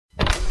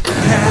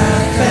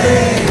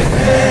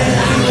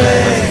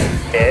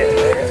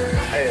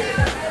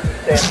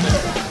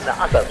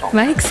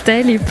Mike's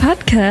Daily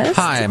Podcast.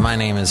 Hi, my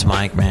name is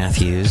Mike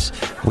Matthews.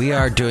 We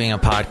are doing a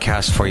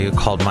podcast for you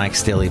called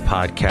Mike's Daily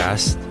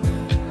Podcast.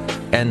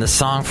 And the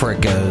song for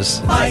it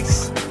goes,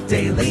 Mike's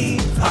Daily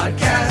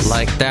Podcast.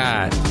 Like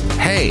that.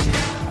 Hey,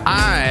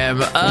 I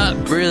am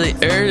up really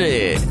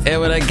early. And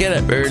when I get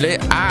up early,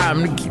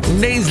 I'm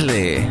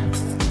nasally.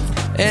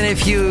 And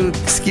if you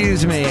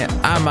excuse me,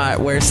 I might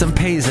wear some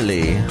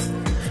paisley.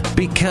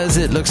 Because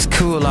it looks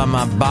cool on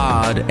my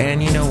bod.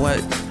 And you know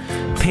what?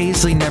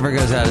 Paisley never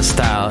goes out of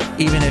style,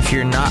 even if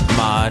you're not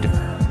Mod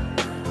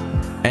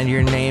and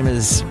your name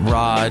is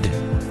Rod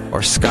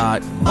or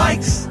Scott.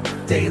 Mike's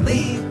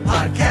Daily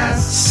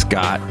Podcast.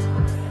 Scott.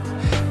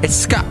 It's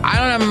Scott. I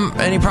don't have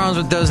any problems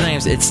with those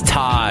names. It's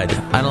Todd.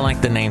 I don't like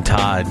the name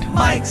Todd.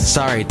 Mike's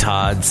Sorry,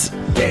 Todds.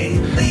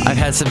 Daily I've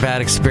had some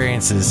bad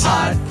experiences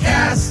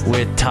Podcast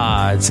with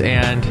Todds,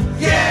 and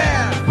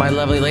my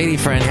lovely lady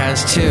friend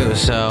has too,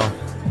 so...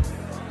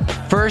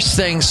 First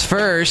things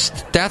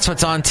first, that's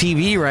what's on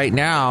TV right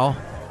now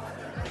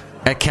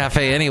at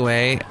Cafe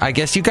Anyway. I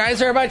guess you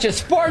guys are a bunch of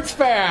sports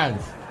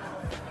fans.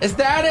 Is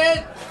that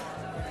it?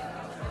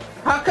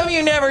 How come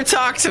you never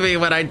talk to me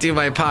when I do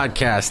my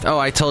podcast? Oh,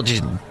 I told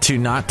you to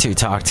not to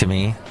talk to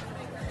me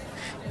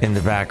in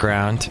the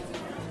background.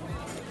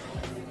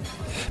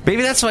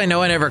 Maybe that's why no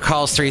one ever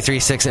calls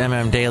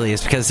 336MM Daily,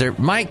 is because they're,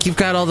 Mike, you've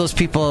got all those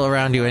people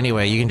around you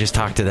anyway. You can just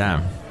talk to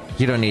them.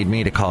 You don't need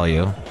me to call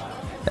you.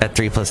 At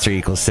 3 +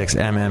 3 = 6,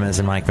 MM as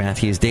in Mike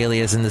Matthews.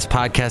 Daily as in this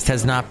podcast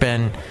has not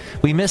been...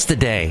 We missed a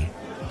day.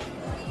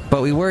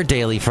 But we were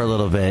daily for a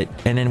little bit.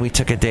 And then we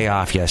took a day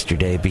off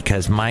yesterday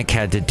because Mike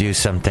had to do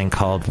something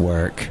called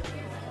work.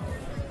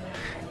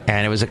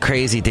 And it was a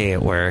crazy day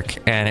at work.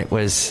 And it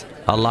was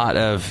a lot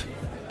of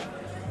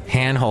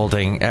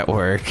hand-holding at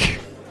work.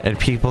 And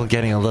people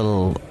getting a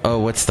little... Oh,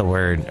 what's the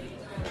word?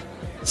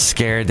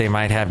 Scared they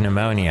might have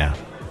pneumonia.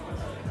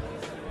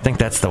 I think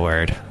that's the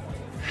word.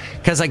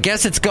 Because I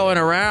guess it's going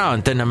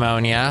around, the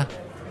pneumonia.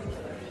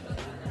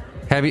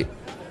 Have you...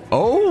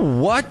 Oh,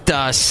 what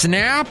the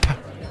snap?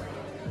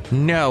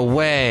 No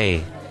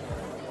way.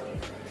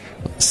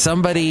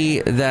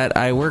 Somebody that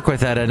I work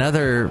with at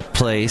another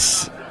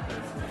place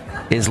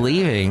is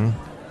leaving.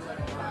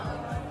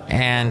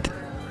 And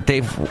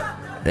they've...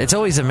 It's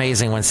always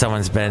amazing when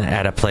someone's been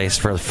at a place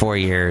for 4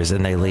 years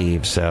and they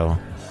leave, so...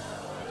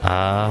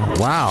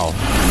 wow.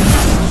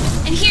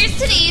 And here's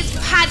today's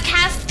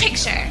podcast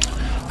picture.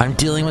 I'm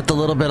dealing with a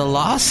little bit of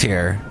loss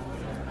here.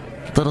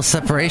 Little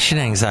separation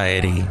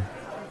anxiety.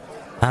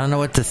 I don't know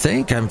what to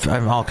think.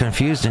 I'm all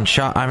confused and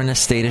shocked. I'm in a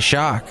state of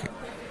shock,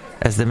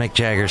 as the Mick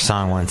Jagger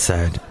song once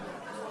said.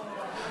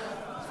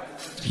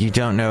 You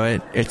don't know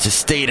it? It's a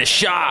state of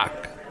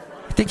shock.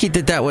 I think he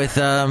did that with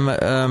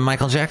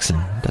Michael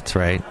Jackson. That's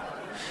right.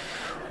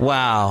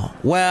 Wow.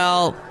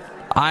 Well,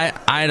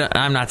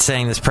 I'm not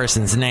saying this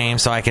person's name,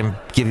 so I can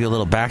give you a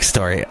little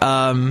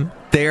backstory.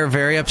 They are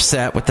very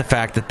upset with the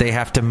fact that they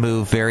have to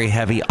move very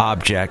heavy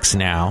objects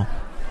now,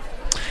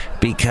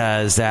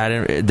 because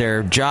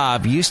their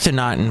job used to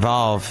not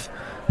involve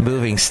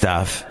moving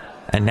stuff,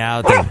 and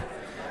now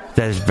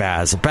there's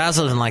Basil.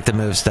 Basil doesn't like to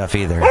move stuff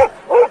either.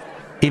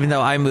 Even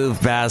though I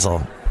move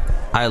Basil,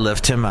 I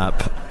lift him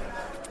up,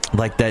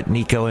 like that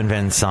Nico and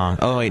Vin song.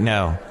 Oh wait,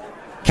 no,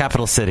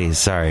 Capital Cities.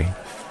 Sorry,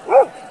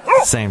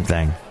 same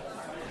thing.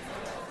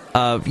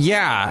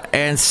 Yeah,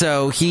 and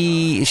so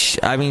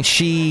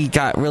she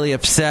got really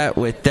upset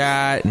with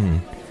that,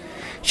 and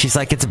she's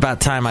like, it's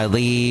about time I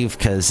leave,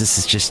 because this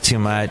is just too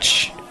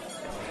much.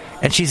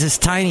 And she's this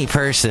tiny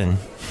person,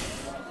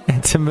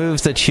 and to move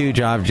such huge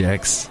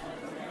objects.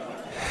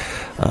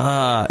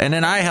 And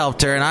then I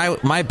helped her,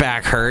 and my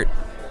back hurt.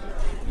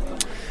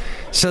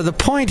 So the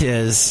point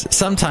is,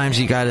 sometimes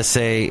you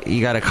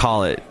gotta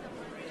call it,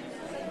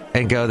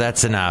 and go,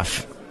 that's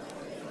enough.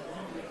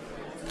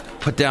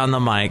 Put down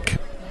the mic.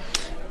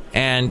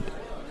 And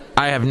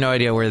I have no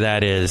idea where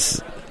that is.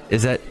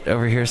 Is that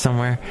over here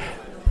somewhere?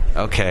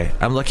 Okay,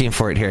 I'm looking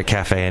for it here at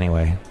Cafe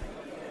Anyway.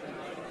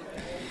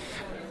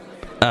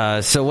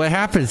 So what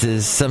happens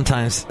is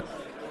sometimes...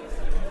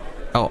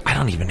 Oh, I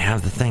don't even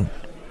have the thing.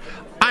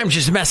 I'm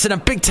just messing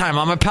up big time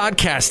on my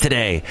podcast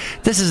today.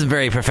 This isn't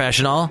very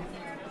professional.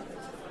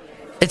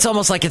 It's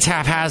almost like it's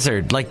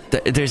haphazard. Like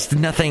there's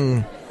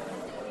nothing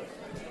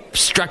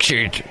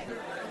structured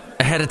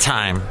ahead of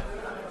time.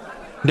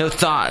 No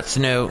thoughts,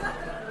 no...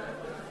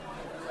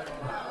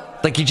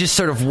 Like you just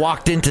sort of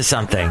walked into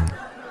something.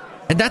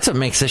 And that's what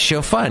makes this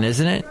show fun,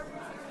 isn't it?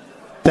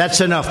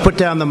 That's enough. Put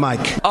down the mic.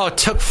 Oh, it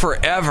took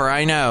forever,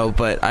 I know,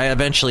 but I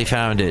eventually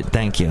found it.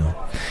 Thank you.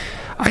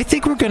 I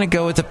think we're going to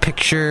go with a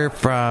picture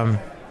from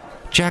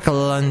Jack of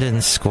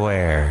London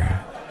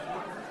Square.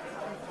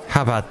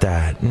 How about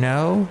that?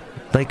 No?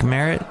 Lake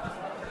Merritt?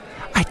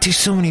 I do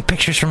so many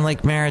pictures from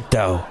Lake Merritt,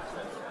 though.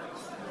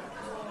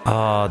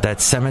 Oh, that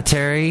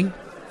cemetery?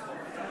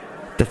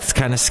 That's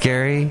kind of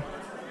scary.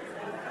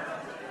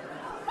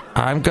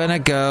 I'm going to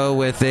go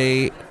with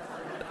a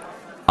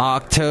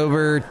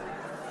October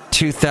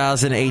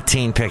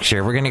 2018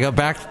 picture. We're going to go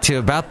back to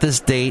about this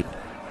date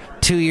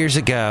 2 years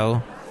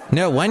ago.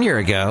 No, 1 year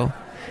ago.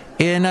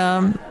 in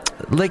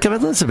Lake of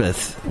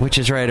Elizabeth, which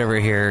is right over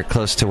here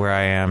close to where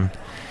I am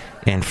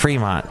in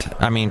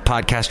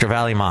Podcaster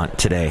Valley Mont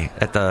today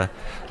at the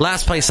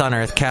last place on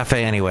earth,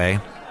 Cafe Anyway.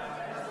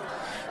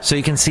 So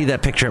you can see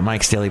that picture at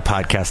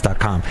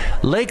MikesDailyPodcast.com.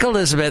 Lake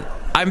Elizabeth,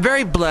 I'm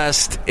very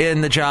blessed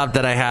in the job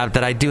that I have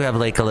that I do have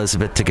Lake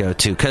Elizabeth to go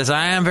to, because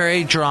I am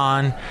very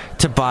drawn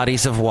to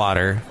bodies of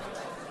water.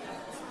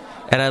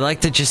 And I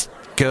like to just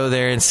go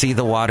there and see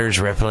the waters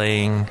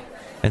rippling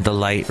and the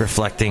light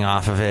reflecting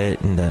off of it,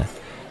 and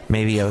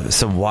maybe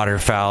some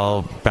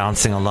waterfowl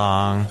bouncing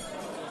along.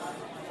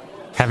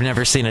 Have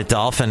never seen a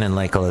dolphin in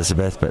Lake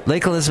Elizabeth, but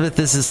Lake Elizabeth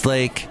is this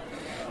lake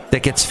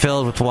that gets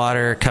filled with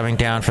water coming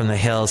down from the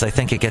hills. I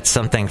think it gets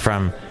something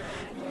from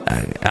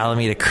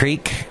Alameda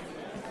Creek.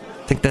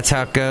 I think that's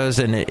how it goes,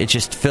 and it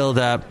just filled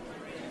up.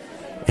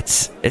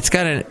 It's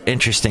got an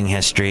interesting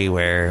history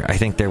where I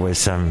think there was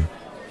some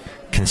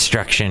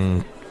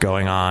construction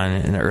going on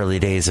in the early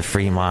days of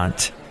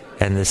Fremont,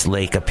 and this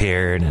lake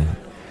appeared, and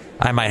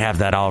I might have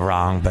that all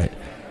wrong, but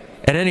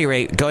at any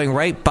rate, going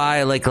right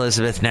by Lake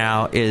Elizabeth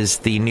now is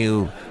the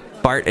new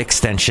BART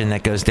extension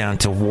that goes down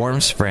to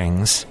Warm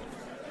Springs.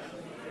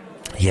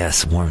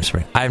 Yes, Warm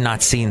Springs. I have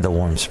not seen the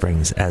Warm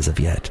Springs as of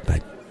yet,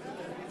 but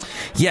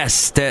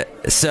yes,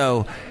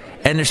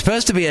 and there's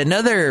supposed to be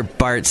another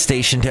BART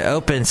station to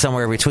open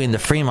somewhere between the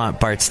Fremont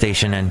BART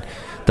station and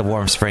the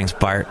Warm Springs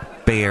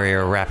BART Bay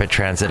Area Rapid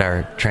Transit,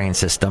 our train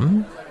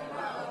system.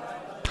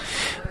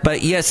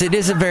 But yes, it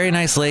is a very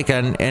nice lake,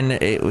 and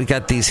we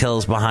got these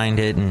hills behind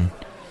it, and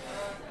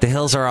the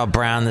hills are all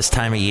brown this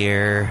time of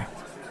year.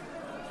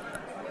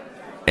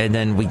 And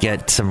then we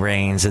get some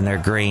rains, and they're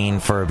green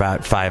for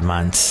about 5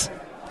 months.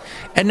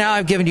 And now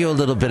I've given you a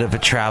little bit of a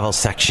travel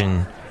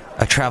section,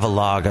 a travel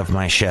log of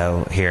my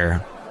show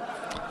here.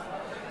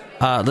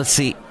 Let's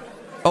see.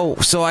 Oh,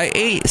 so I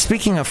ate,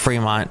 speaking of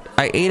Fremont,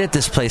 I ate at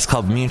this place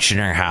called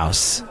Munchener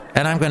House.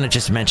 And I'm going to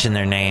just mention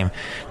their name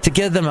to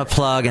give them a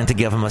plug and to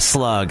give them a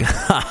slug.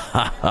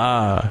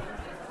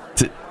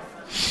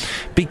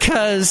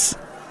 Because,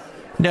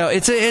 no,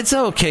 it's an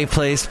okay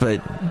place,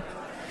 but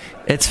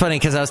it's funny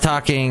because I was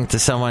talking to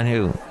someone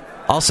who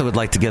also would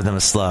like to give them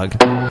a slug,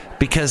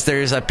 because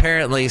there's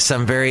apparently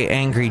some very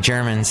angry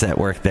Germans that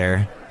work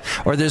there.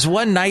 Or there's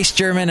one nice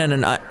German and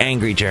an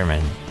angry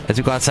German. As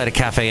we go outside a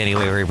cafe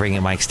anyway, we're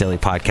bringing Mike's Daily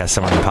Podcast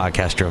somewhere in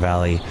Podcaster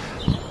Valley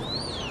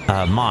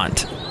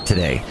Mont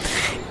today.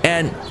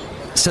 And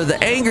so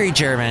the angry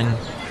German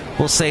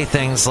will say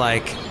things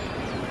like,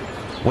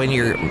 when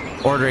you're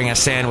ordering a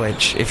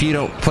sandwich, if you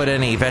don't put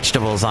any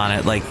vegetables on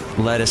it, like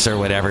lettuce or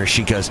whatever,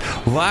 she goes,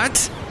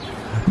 "What?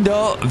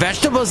 No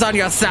vegetables on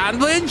your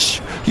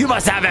sandwich? You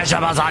must have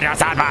vegetables on your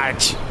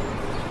sandwich."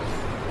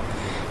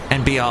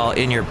 And be all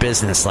in your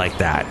business like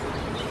that.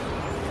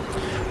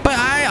 But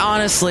I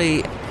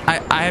honestly,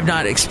 I have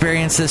not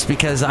experienced this,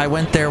 because I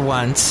went there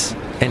once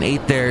and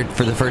ate there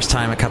for the first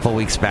time a couple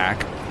weeks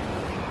back.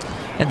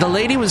 And the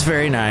lady was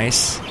very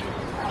nice.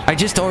 I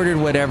just ordered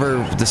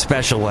whatever the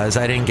special was.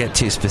 I didn't get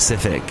too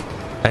specific.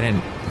 I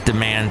didn't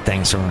demand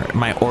things from her.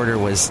 My order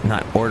was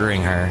not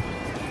ordering her.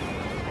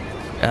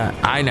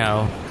 I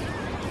know.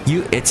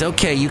 It's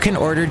okay. You can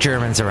order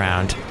Germans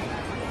around.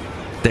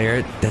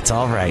 That's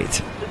all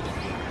right.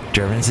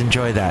 Germans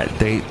enjoy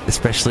that.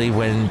 Especially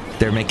when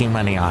they're making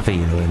money off of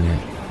you.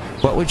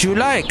 What would you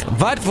like?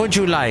 What would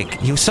you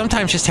like? You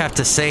sometimes just have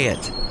to say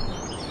it.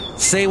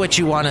 Say what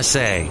you want to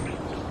say.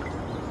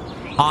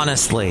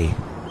 Honestly.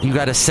 You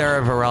got to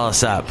Sarah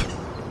Bareilles up,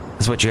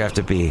 is what you have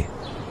to be.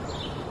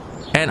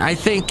 And I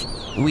think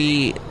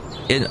we,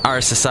 in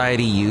our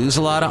society, use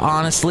a lot of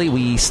honestly.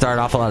 We start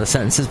off a lot of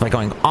sentences by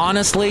going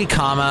honestly,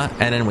 comma,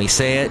 and then we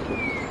say it.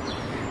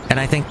 And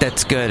I think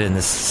that's good in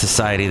this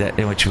society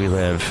in which we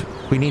live.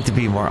 We need to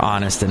be more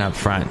honest and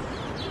upfront.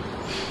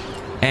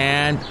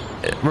 And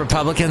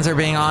Republicans are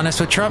being honest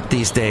with Trump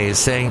these days,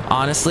 saying,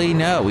 honestly,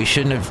 no, we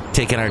shouldn't have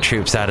taken our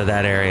troops out of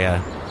that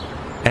area.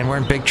 And we're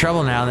in big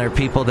trouble now, and there are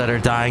people that are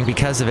dying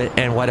because of it.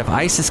 And what if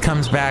ISIS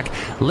comes back?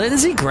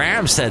 Lindsey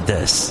Graham said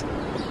this.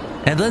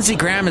 And Lindsey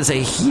Graham is a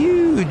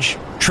huge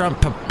Trump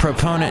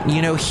proponent.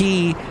 You know,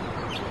 he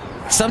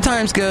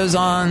sometimes goes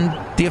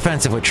on the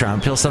offensive with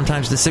Trump. He'll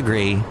sometimes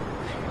disagree.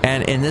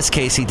 And in this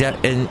case,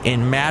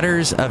 in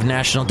matters of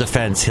national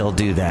defense, he'll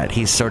do that.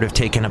 He's sort of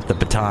taken up the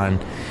baton,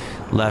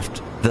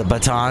 left the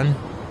baton,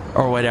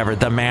 or whatever,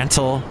 the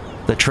mantle,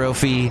 the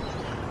trophy.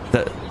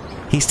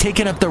 He's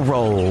taken up the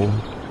role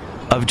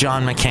of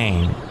John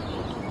McCain,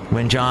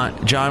 when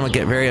John would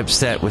get very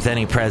upset with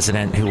any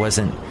president who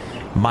wasn't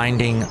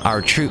minding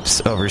our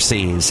troops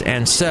overseas,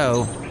 and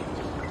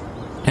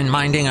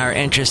minding our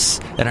interests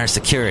and our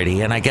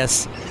security. And I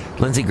guess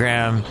Lindsey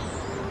Graham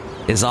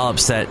is all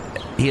upset.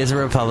 He is a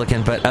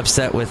Republican, but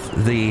upset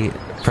with the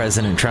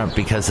President Trump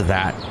because of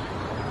that,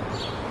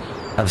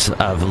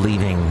 of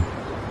leaving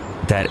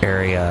that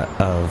area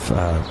of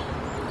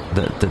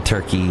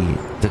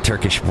the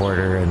Turkish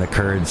border, and the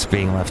Kurds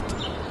being left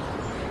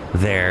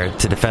there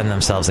to defend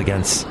themselves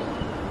against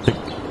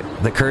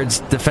the Kurds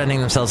defending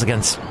themselves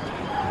against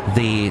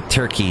the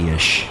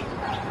Turkish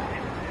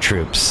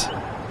troops.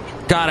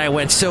 God, I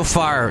went so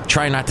far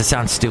trying not to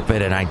sound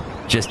stupid, and I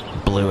just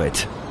blew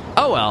it.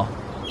 Oh well.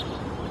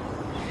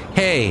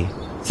 Hey,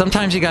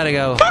 sometimes you gotta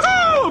go.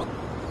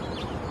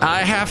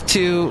 I have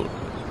to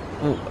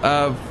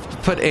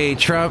put a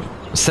Trump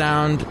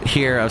sound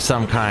here of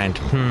some kind.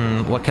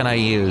 What can I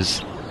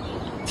use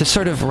to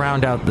sort of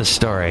round out the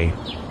story?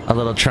 A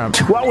little Trump.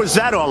 What was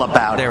that all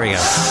about? There we go.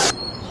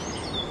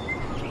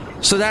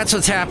 So that's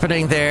what's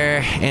happening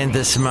there in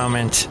this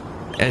moment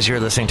as you're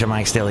listening to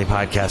Mike's Daily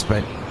Podcast.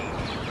 But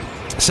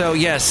so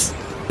yes,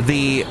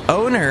 the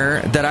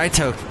owner that I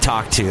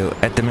talked to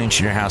at the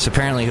Münchener House,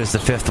 apparently who's the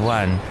fifth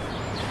one,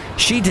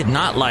 she did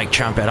not like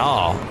Trump at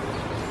all.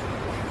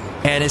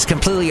 And is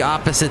completely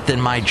opposite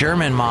than my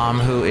German mom,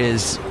 who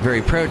is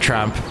very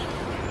pro-Trump.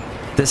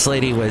 This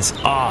lady was,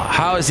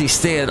 how does he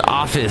stay in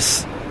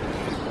office?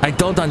 I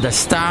don't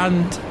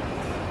understand.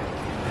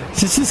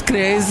 This is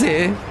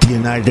crazy. The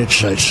United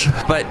States.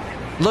 But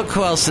look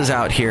who else is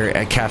out here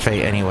at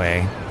Cafe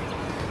Anyway,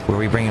 where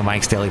we bring you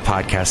Mike's Daily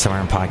Podcast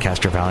somewhere in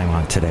Podcaster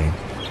Valentino today.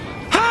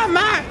 Hi,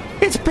 Mike.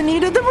 It's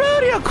Benita, the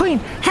rodeo queen.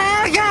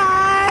 How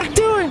y'all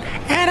doing?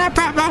 And I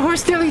brought my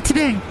horse Dilly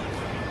today.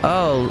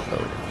 Oh,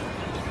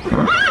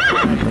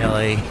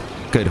 Millie.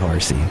 Good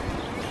horsey.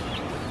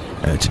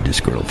 That's a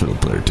disgruntled fiddle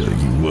player telling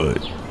you what.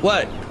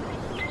 What?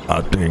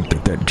 I think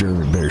that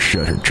German better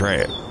shut her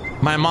trap.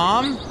 My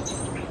mom?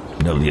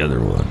 No, the other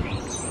one.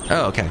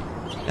 Oh, okay.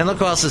 And look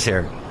who else is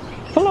here.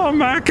 Hello,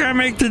 Mike. I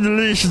make the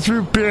delicious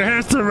root beer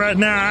Hester right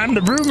now. I'm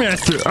the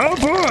Brewmaster. Oh,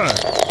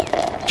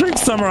 boy. Drink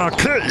some or I'll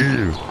cut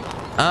you.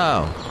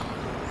 Oh.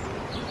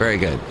 Very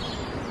good.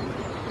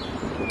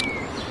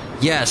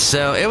 Yes,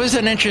 so it was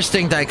an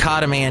interesting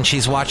dichotomy, and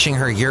she's watching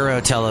her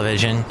Euro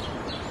television.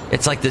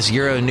 It's like this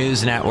Euro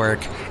news network.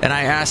 And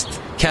I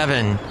asked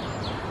Kevin,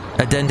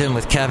 addendum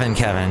with Kevin,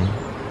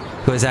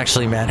 who has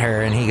actually met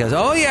her, and he goes,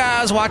 oh yeah,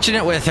 I was watching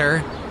it with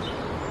her.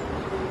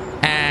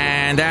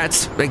 And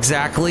that's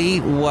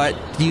exactly what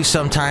you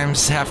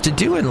sometimes have to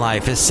do in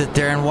life, is sit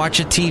there and watch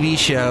a TV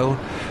show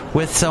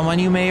with someone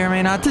you may or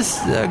may not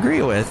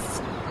disagree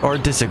with, or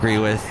disagree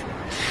with.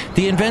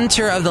 The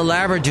inventor of the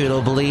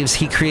Labradoodle believes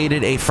he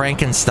created a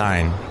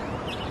Frankenstein.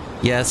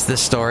 Yes,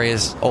 this story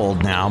is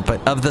old now,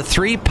 but of the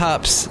 3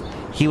 pups,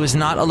 he was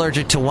not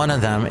allergic to one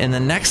of them. In the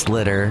next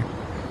litter,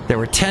 there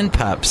were 10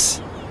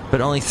 pups,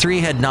 but only 3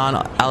 had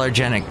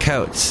non-allergenic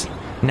coats.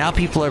 Now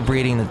people are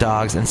breeding the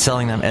dogs and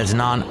selling them as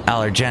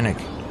non-allergenic,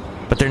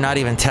 but they're not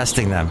even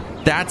testing them.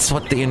 That's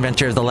what the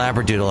inventor of the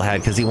Labradoodle had,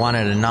 because he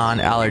wanted a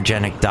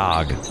non-allergenic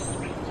dog.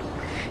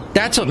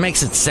 That's what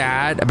makes it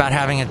sad about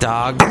having a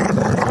dog.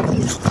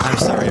 I'm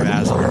sorry,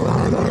 Basil.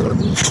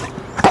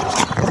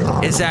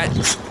 Is that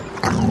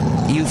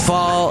you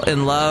fall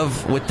in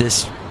love with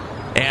this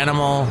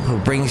animal who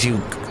brings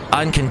you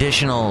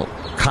unconditional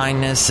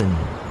kindness and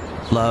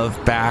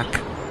love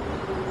back.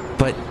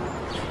 But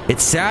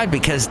it's sad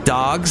because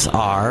dogs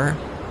are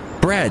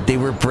bred. They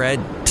were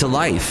bred to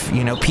life.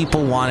 You know,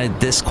 people wanted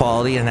this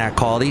quality and that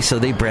quality, so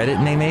they bred it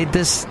and they made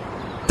this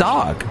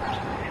dog.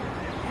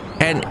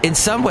 And in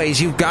some ways,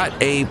 you've got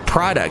a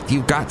product.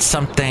 You've got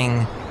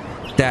something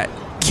that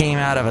came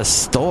out of a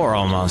store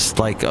almost.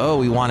 Like, oh,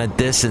 we wanted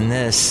this and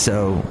this,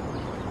 so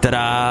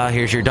ta-da,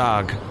 here's your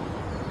dog.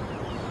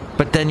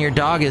 But then your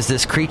dog is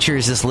this creature,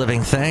 is this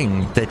living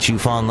thing that you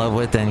fall in love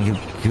with, and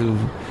who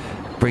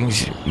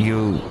brings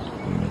you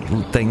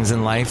things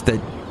in life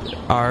that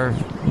are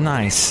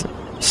nice.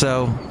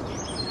 So,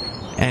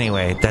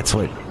 anyway, that's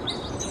what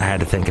I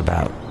had to think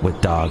about with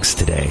dogs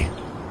today.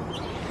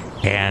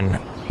 And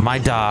my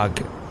dog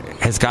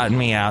has gotten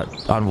me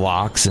out on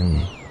walks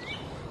and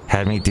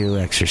had me do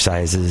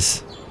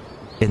exercises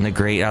in the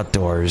great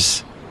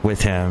outdoors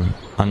with him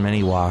on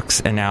many walks.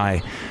 And now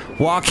I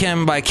walk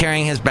him by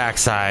carrying his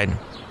backside.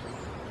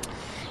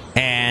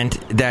 And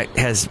that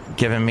has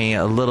given me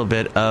a little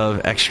bit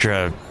of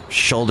extra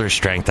shoulder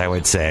strength, I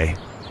would say.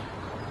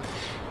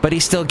 But he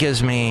still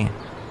gives me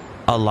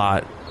a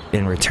lot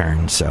in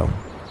return. So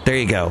there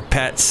you go.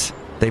 Pets,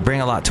 they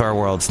bring a lot to our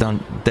worlds,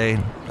 don't they?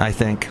 I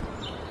think.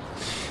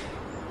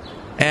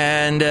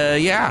 And,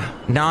 yeah,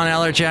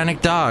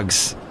 non-allergenic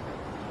dogs.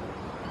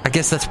 I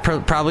guess that's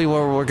probably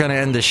where we're going to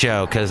end the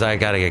show, because I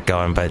got to get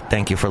going. But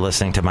thank you for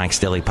listening to Mike's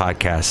Daily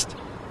Podcast.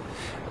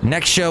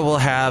 Next show, we'll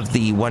have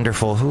the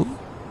wonderful who?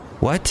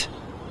 What?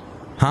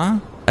 Huh?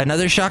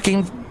 Another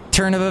shocking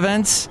turn of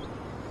events?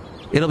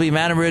 It'll be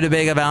Madame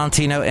Rootabega,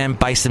 Valentino, and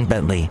Bison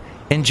Bentley.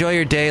 Enjoy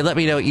your day. Let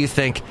me know what you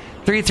think.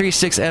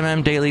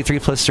 336mm daily. 3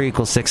 plus 3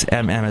 equals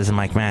 6mm as in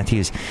Mike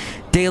Matthews.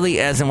 Daily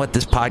as in what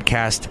this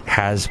podcast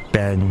has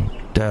been,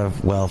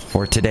 well,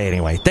 for today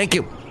anyway. Thank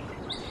you.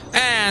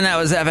 And that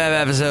was FF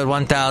episode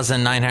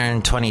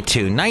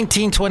 1922.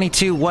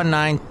 1922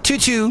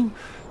 1922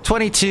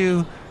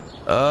 22.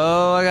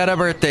 Oh, I got a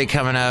birthday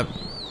coming up.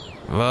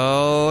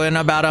 Oh, in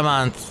about a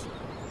month.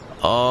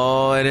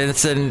 Oh, and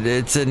it's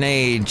an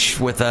age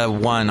with a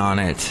 1 on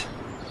it.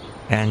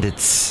 And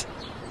it's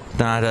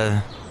not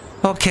a...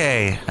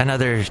 Okay,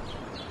 another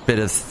bit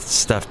of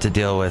stuff to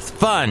deal with.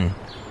 Fun.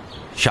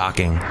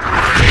 Shocking.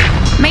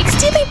 Mike's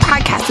Daily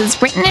Podcast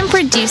is written and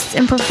produced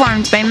and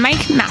performed by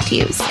Mike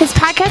Matthews. His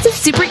podcast is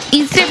super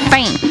easy to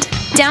find.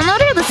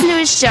 Download or listen to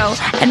his show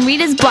and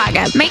read his blog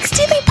at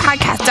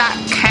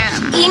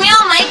MikesDailyPodcast.com.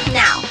 Email Mike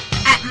now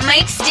at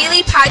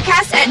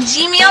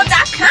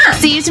MikesDailyPodcast@gmail.com.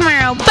 See you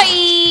tomorrow.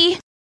 Bye!